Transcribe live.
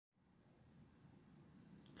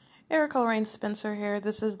Erica Lorraine Spencer here.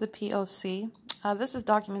 This is the POC. This is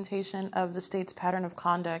documentation of the state's pattern of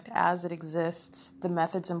conduct as it exists, the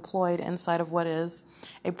methods employed inside of what is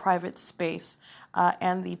a private space.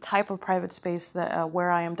 And the type of private space that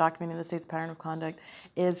where I am documenting the state's pattern of conduct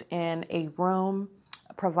is in a room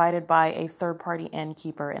provided by a third-party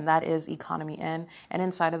innkeeper, and that is Economy Inn. And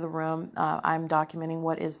inside of the room, I'm documenting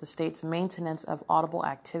what is the state's maintenance of audible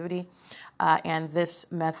activity. And this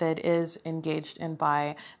method is engaged in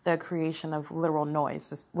by the creation of literal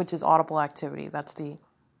noise, which is audible activity. That's the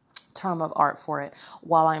term of art for it,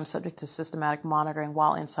 while I am subject to systematic monitoring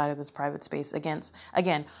while inside of this private space against,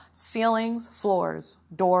 again, ceilings, floors,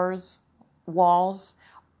 doors, walls,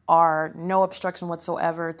 are no obstruction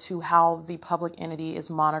whatsoever to how the public entity is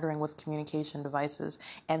monitoring with communication devices.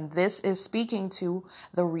 And this is speaking to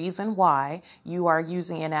the reason why you are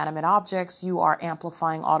using inanimate objects, you are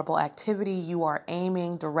amplifying audible activity, you are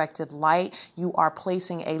aiming directed light, you are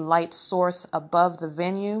placing a light source above the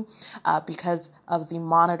venue because of the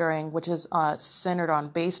monitoring, which is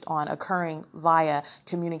based on occurring via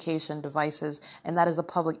communication devices. And that is the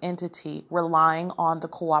public entity relying on the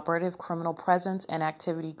cooperative criminal presence and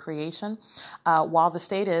activity creation, while the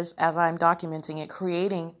state is, as I'm documenting it,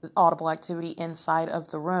 creating audible activity inside of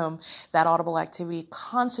the room. That audible activity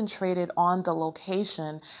concentrated on the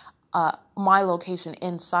location, my location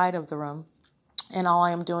inside of the room. And all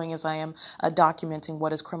I am doing is I am documenting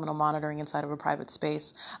what is criminal monitoring inside of a private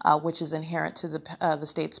space, which is inherent to the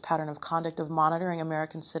state's pattern of conduct of monitoring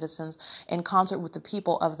American citizens in concert with the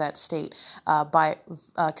people of that state by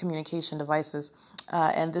communication devices.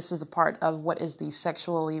 And this is a part of what is the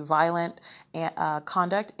sexually violent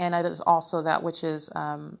conduct, and it is also that which is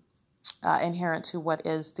inherent to what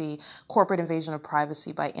is the corporate invasion of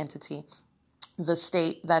privacy by entity. The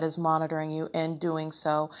state that is monitoring you and doing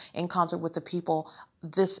so in concert with the people,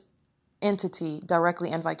 this entity directly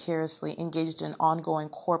and vicariously engaged in ongoing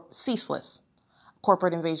ceaseless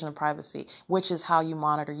corporate invasion of privacy, which is how you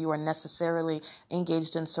monitor. You are necessarily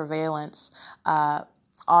engaged in surveillance,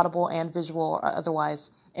 audible and visual or otherwise,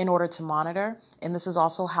 in order to monitor. And this is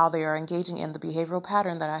also how they are engaging in the behavioral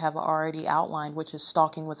pattern that I have already outlined, which is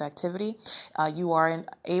stalking with activity. You are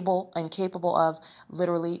able and capable of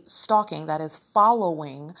literally stalking, that is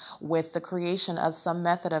following with the creation of some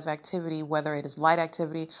method of activity, whether it is light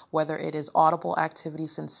activity, whether it is audible activity,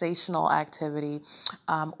 sensational activity,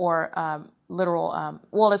 or literal,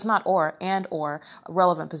 well, it's not or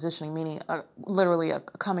relevant positioning, meaning literally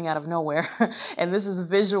coming out of nowhere. And this is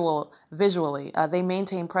visually. They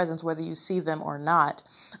maintain presence whether you see them or not.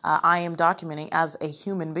 I am documenting as a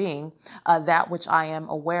human being that which I am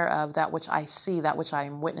aware of, that which I see, that which I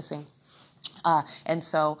am witnessing. And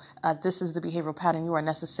so this is the behavioral pattern. You are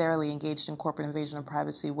necessarily engaged in corporate invasion of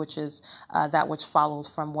privacy, which is that which follows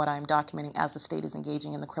from what I'm documenting as the state is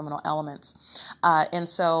engaging in the criminal elements. And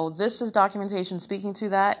so this is documentation speaking to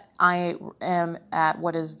that. I am at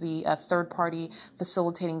what is the third-party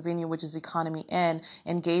facilitating venue, which is Economy Inn,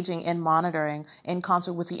 engaging in monitoring in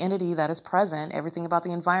concert with the entity that is present. Everything about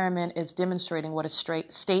the environment is demonstrating what is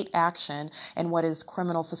state action and what is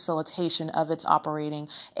criminal facilitation of its operating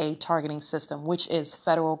a targeting system, which is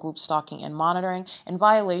federal group stalking and monitoring in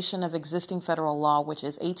violation of existing federal law, which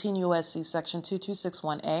is 18 U.S.C. section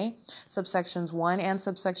 2261A, subsections 1 and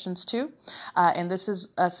subsections 2. And this is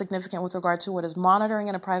significant with regard to what is monitoring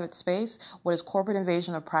in a private space, what is corporate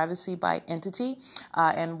invasion of privacy by entity,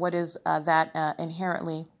 and what is that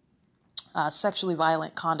inherently sexually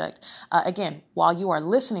violent conduct. Again, while you are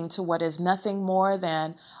listening to what is nothing more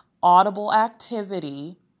than audible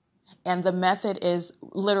activity, and the method is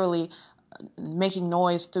literally making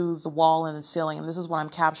noise through the wall and the ceiling. And this is what I'm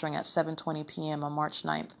capturing at 7:20 p.m. on March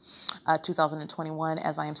 9th, 2021,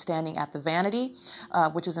 as I am standing at the vanity,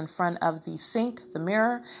 which is in front of the sink, the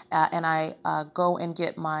mirror, and I go and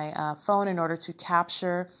get my phone in order to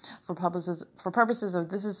capture for purposes of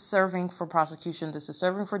this is serving for prosecution, this is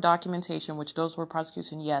serving for documentation, which goes for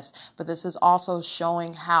prosecution, yes, but this is also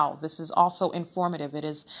showing how. This is also informative. It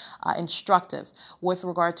is instructive with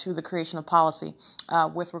regard to the creation of policy,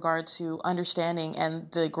 with regard to understanding and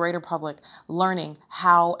the greater public learning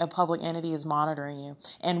how a public entity is monitoring you.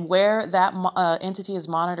 And where that entity is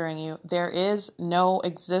monitoring you, there is no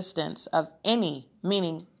existence of any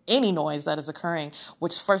noise that is occurring,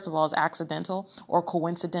 which first of all is accidental or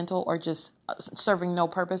coincidental or just serving no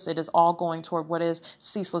purpose. It is all going toward what is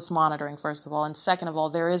ceaseless monitoring, first of all. And second of all,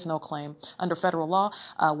 there is no claim under federal law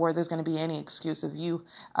where there's going to be any excuse of you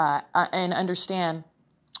and understand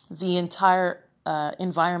the entire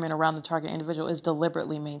environment around the target individual is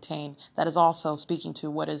deliberately maintained. That is also speaking to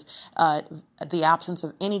what is the absence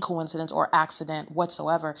of any coincidence or accident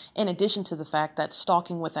whatsoever, in addition to the fact that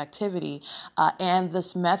stalking with activity and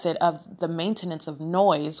this method of the maintenance of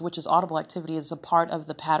noise, which is audible activity, is a part of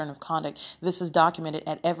the pattern of conduct. This is documented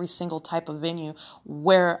at every single type of venue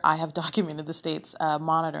where I have documented the state's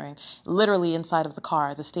monitoring, literally inside of the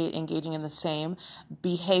car, the state engaging in the same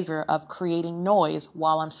behavior of creating noise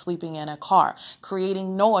while I'm sleeping in a car,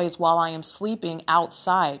 creating noise while I am sleeping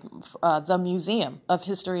outside the Museum of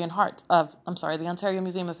History and Arts, the Ontario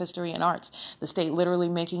Museum of History and Arts. The state literally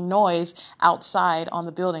making noise outside on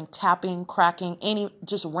the building, tapping, cracking, any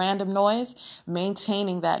just random noise,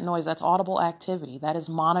 maintaining that noise. That's audible activity. That is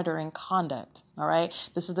monitoring conduct. All right.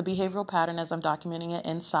 This is the behavioral pattern as I'm documenting it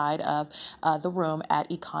inside of the room at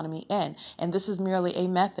Economy Inn. And this is merely a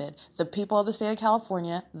method. The people of the state of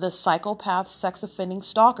California, the psychopath, sex offending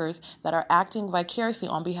stalkers that are acting vicariously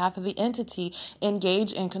on behalf of the entity,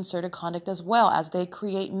 engage in concerted conduct as well as they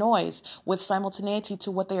create noise with simultaneity to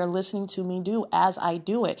what they are listening to me do as I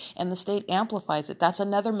do it. And the state amplifies it. That's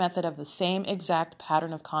another method of the same exact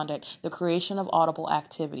pattern of conduct, the creation of audible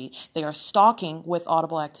activity. They are stalking with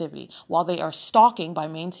audible activity while they are stalking by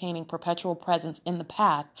maintaining perpetual presence in the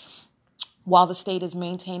path while the state is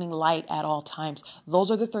maintaining light at all times.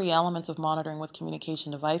 Those are the three elements of monitoring with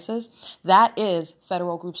communication devices. That is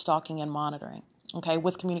federal group stalking and monitoring. Okay,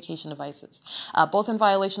 with communication devices, both in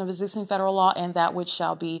violation of existing federal law and that which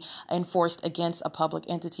shall be enforced against a public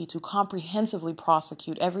entity to comprehensively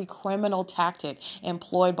prosecute every criminal tactic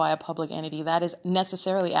employed by a public entity that is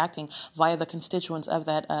necessarily acting via the constituents of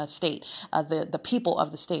that state, the people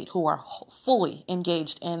of the state who are fully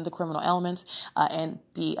engaged in the criminal elements, and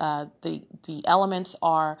the elements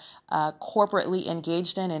are corporately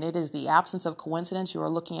engaged in, and it is the absence of coincidence. You are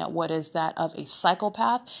looking at what is that of a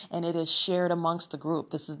psychopath, and it is shared amongst the group.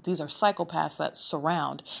 These are psychopaths that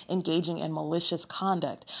surround, engaging in malicious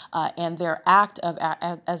conduct, and their act of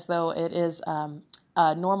as though it is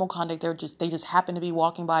normal conduct. They just happen to be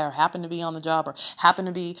walking by, or happen to be on the job, or happen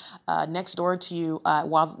to be next door to you,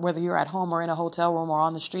 whether you're at home or in a hotel room or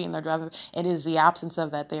on the street, and they're driving. It is the absence of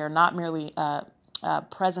that. They are not merely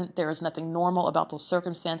present. There is nothing normal about those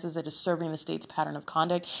circumstances. It is serving the state's pattern of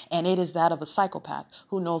conduct, and it is that of a psychopath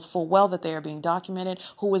who knows full well that they are being documented,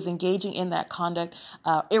 who is engaging in that conduct,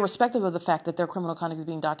 irrespective of the fact that their criminal conduct is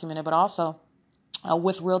being documented, but also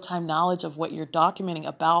with real-time knowledge of what you're documenting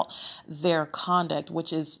about their conduct,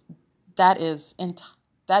 that is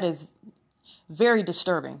very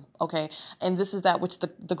disturbing, okay? And this is that which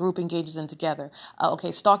the group engages in together.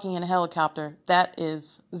 Stalking in a helicopter, that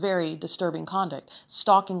is very disturbing conduct.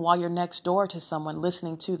 Stalking while you're next door to someone,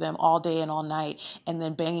 listening to them all day and all night, and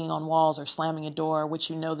then banging on walls or slamming a door, which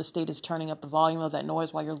you know the state is turning up the volume of that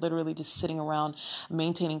noise while you're literally just sitting around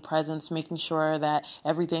maintaining presence, making sure that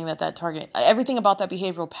everything about that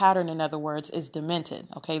behavioral pattern, in other words, is demented,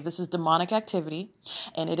 okay? This is demonic activity,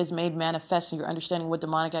 and it is made manifest, and you're understanding what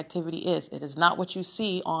demonic activity is. It is not what you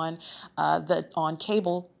see on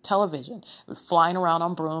cable television, flying around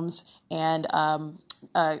on brooms and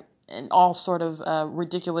all sort of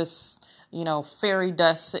ridiculous, fairy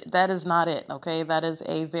dust. That is not it. Okay, that is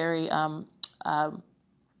a very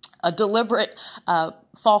a deliberate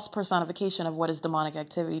false personification of what is demonic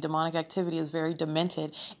activity. Demonic activity is very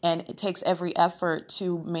demented, and it takes every effort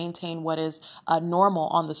to maintain what is normal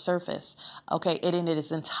on the surface. Okay, it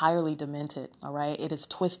is entirely demented. All right, it is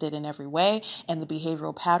twisted in every way, and the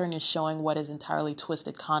behavioral pattern is showing what is entirely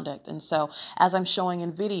twisted conduct. And so, as I'm showing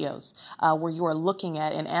in videos where you are looking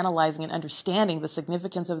at and analyzing and understanding the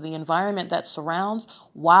significance of the environment that surrounds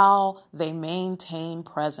while they maintain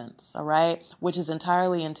presence, all right, which is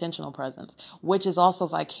entirely intentional presence, which is also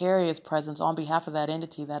vicarious presence on behalf of that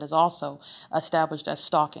entity that is also established as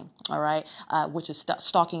stalking, all right, which is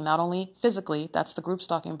stalking not only physically, that's the group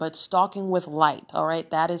stalking, but stalking with light, all right,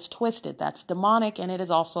 that is twisted, that's demonic, and it is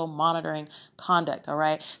also monitoring conduct, all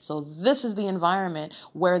right. So this is the environment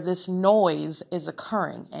where this noise is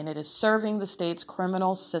occurring, and it is serving the state's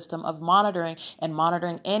criminal system of monitoring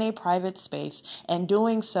in a private space, and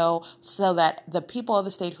doing so that the people of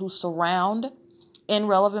the state who surround in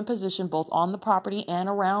relevant position, both on the property and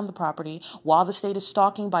around the property, while the state is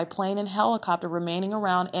stalking by plane and helicopter, remaining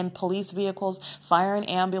around in police vehicles, fire and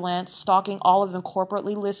ambulance, stalking, all of them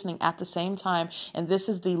corporately listening at the same time. And this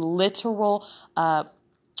is the literal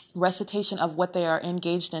recitation of what they are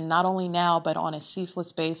engaged in, not only now, but on a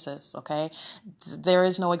ceaseless basis, okay? There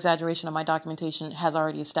is no exaggeration of my documentation has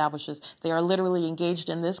already established this. They are literally engaged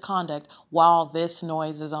in this conduct while this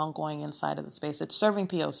noise is ongoing inside of the space. It's serving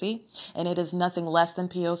POC, and it is nothing less than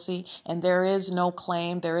POC, and there is no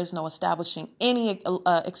claim, there is no establishing any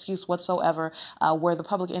excuse whatsoever where the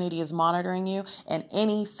public entity is monitoring you, and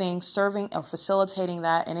anything serving or facilitating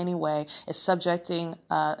that in any way is subjecting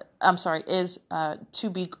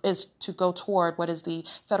is to go toward what is the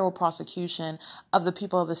federal prosecution of the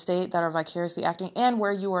people of the state that are vicariously acting, and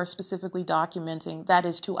where you are specifically documenting, that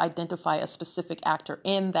is to identify a specific actor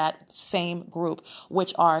in that same group,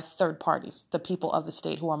 which are third parties, the people of the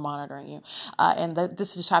state who are monitoring you. And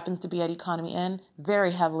this just happens to be at Economy N,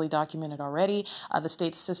 very heavily documented already. The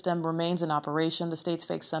state's system remains in operation. The state's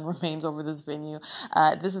fake sun remains over this venue.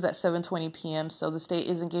 This is at 7:20 p.m., so the state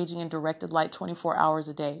is engaging in directed light 24 hours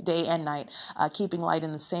a day and night, keeping light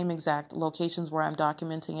in the same exact locations where I'm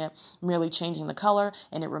documenting it, merely changing the color,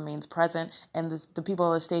 and it remains present. And the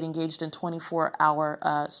people of the state engaged in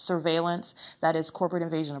 24-hour surveillance, that is corporate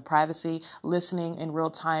invasion of privacy, listening in real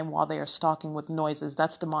time while they are stalking with noises.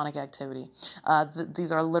 That's demonic activity.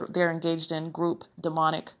 They're engaged in group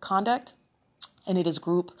demonic conduct. And it is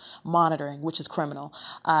group monitoring, which is criminal.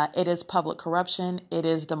 It is public corruption. It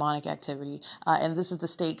is demonic activity. And this is the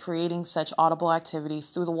state creating such audible activity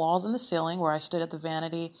through the walls and the ceiling, where I stood at the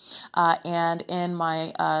vanity. And in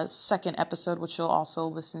my second episode, which you'll also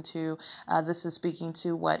listen to, this is speaking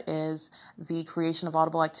to what is the creation of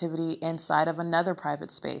audible activity inside of another private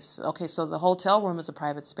space. Okay, so the hotel room is a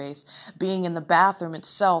private space. Being in the bathroom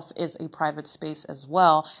itself is a private space as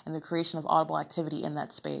well, and the creation of audible activity in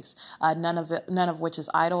that space. None of which is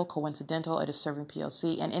idle, coincidental. It is serving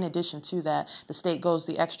POC. And in addition to that, the state goes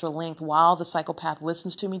the extra length while the psychopath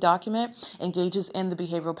listens to me document, engages in the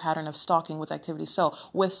behavioral pattern of stalking with activity. So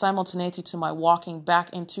with simultaneity to my walking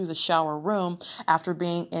back into the shower room after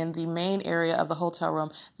being in the main area of the hotel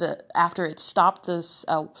room, after it stopped this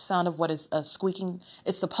sound of what is a squeaking,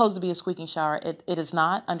 it's supposed to be a squeaking shower. It is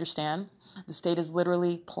not, understand. The state is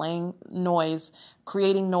literally playing noise,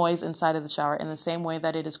 creating noise inside of the shower in the same way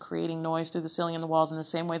that it is creating noise through the ceiling and the walls, in the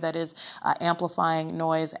same way that is amplifying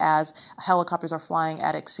noise as helicopters are flying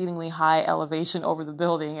at exceedingly high elevation over the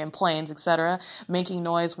building, and planes, etc., making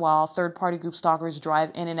noise while third-party group stalkers drive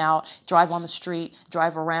in and out, drive on the street,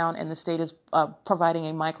 drive around, and the state is providing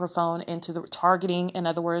a microphone into the targeting, in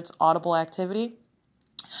other words, audible activity.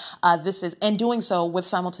 And doing so with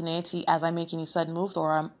simultaneity as I make any sudden moves,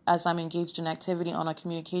 or as I'm engaged in activity on a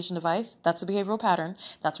communication device. That's a behavioral pattern.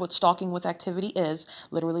 That's what stalking with activity is,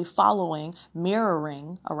 literally following,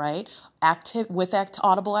 mirroring, all right,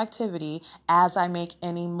 audible activity as I make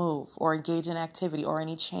any move or engage in activity or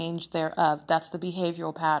any change thereof. That's the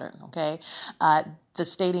behavioral pattern, okay? The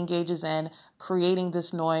state engages in creating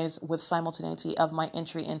this noise with simultaneity of my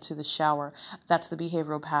entry into the shower. That's the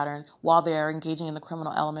behavioral pattern while they are engaging in the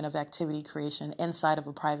criminal element of activity creation inside of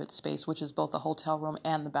a private space, which is both the hotel room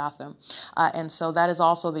and the bathroom. And so that is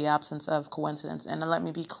also the absence of coincidence. And let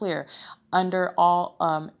me be clear, under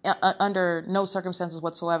no circumstances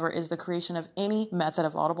whatsoever is the creation of any method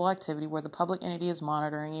of audible activity where the public entity is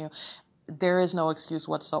monitoring you. There is no excuse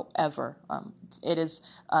whatsoever. It is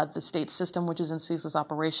the state system, which is in ceaseless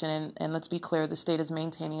operation. And let's be clear, the state is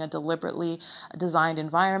maintaining a deliberately designed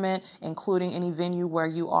environment, including any venue where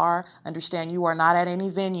you are. Understand, you are not at any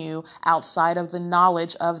venue outside of the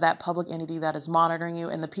knowledge of that public entity that is monitoring you,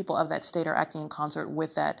 and the people of that state are acting in concert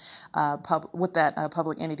with that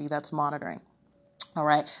public entity that's monitoring. All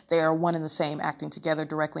right. They are one and the same, acting together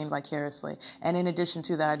directly and vicariously. And in addition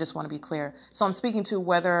to that, I just want to be clear. So I'm speaking to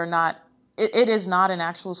whether or not it is not an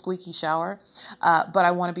actual squeaky shower, but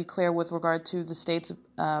I want to be clear with regard to the state's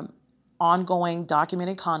ongoing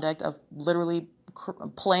documented conduct of literally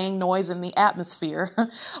playing noise in the atmosphere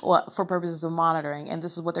for purposes of monitoring. And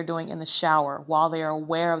this is what they're doing in the shower while they are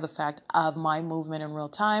aware of the fact of my movement in real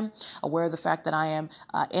time, aware of the fact that I am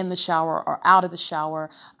in the shower or out of the shower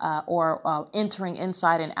or entering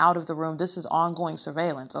inside and out of the room. This is ongoing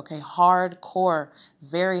surveillance, okay? Hardcore,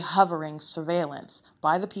 very hovering surveillance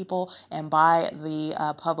by the people and by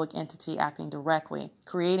the public entity acting directly,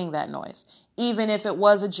 creating that noise. Even if it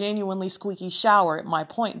was a genuinely squeaky shower, my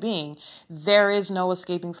point being, there is no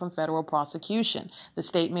escaping from federal prosecution. The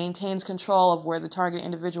state maintains control of where the target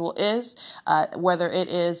individual is, whether it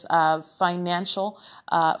is financially,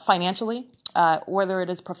 whether it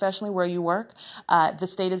is professionally where you work. The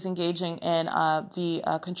state is engaging in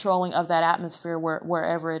the controlling of that atmosphere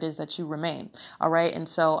wherever it is that you remain. All right. And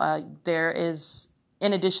so there is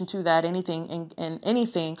In addition to that, anything in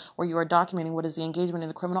anything where you are documenting what is the engagement in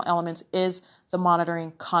the criminal elements is the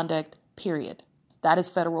monitoring conduct, period. That is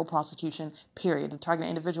federal prosecution, period. The targeted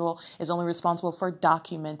individual is only responsible for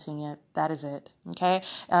documenting it. That is it. Okay?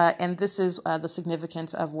 And this is the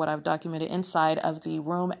significance of what I've documented inside of the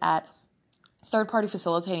room at third-party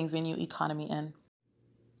facilitating venue Economy Inn.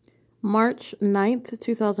 March 9th,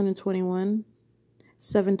 2021,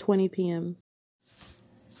 7:20 p.m.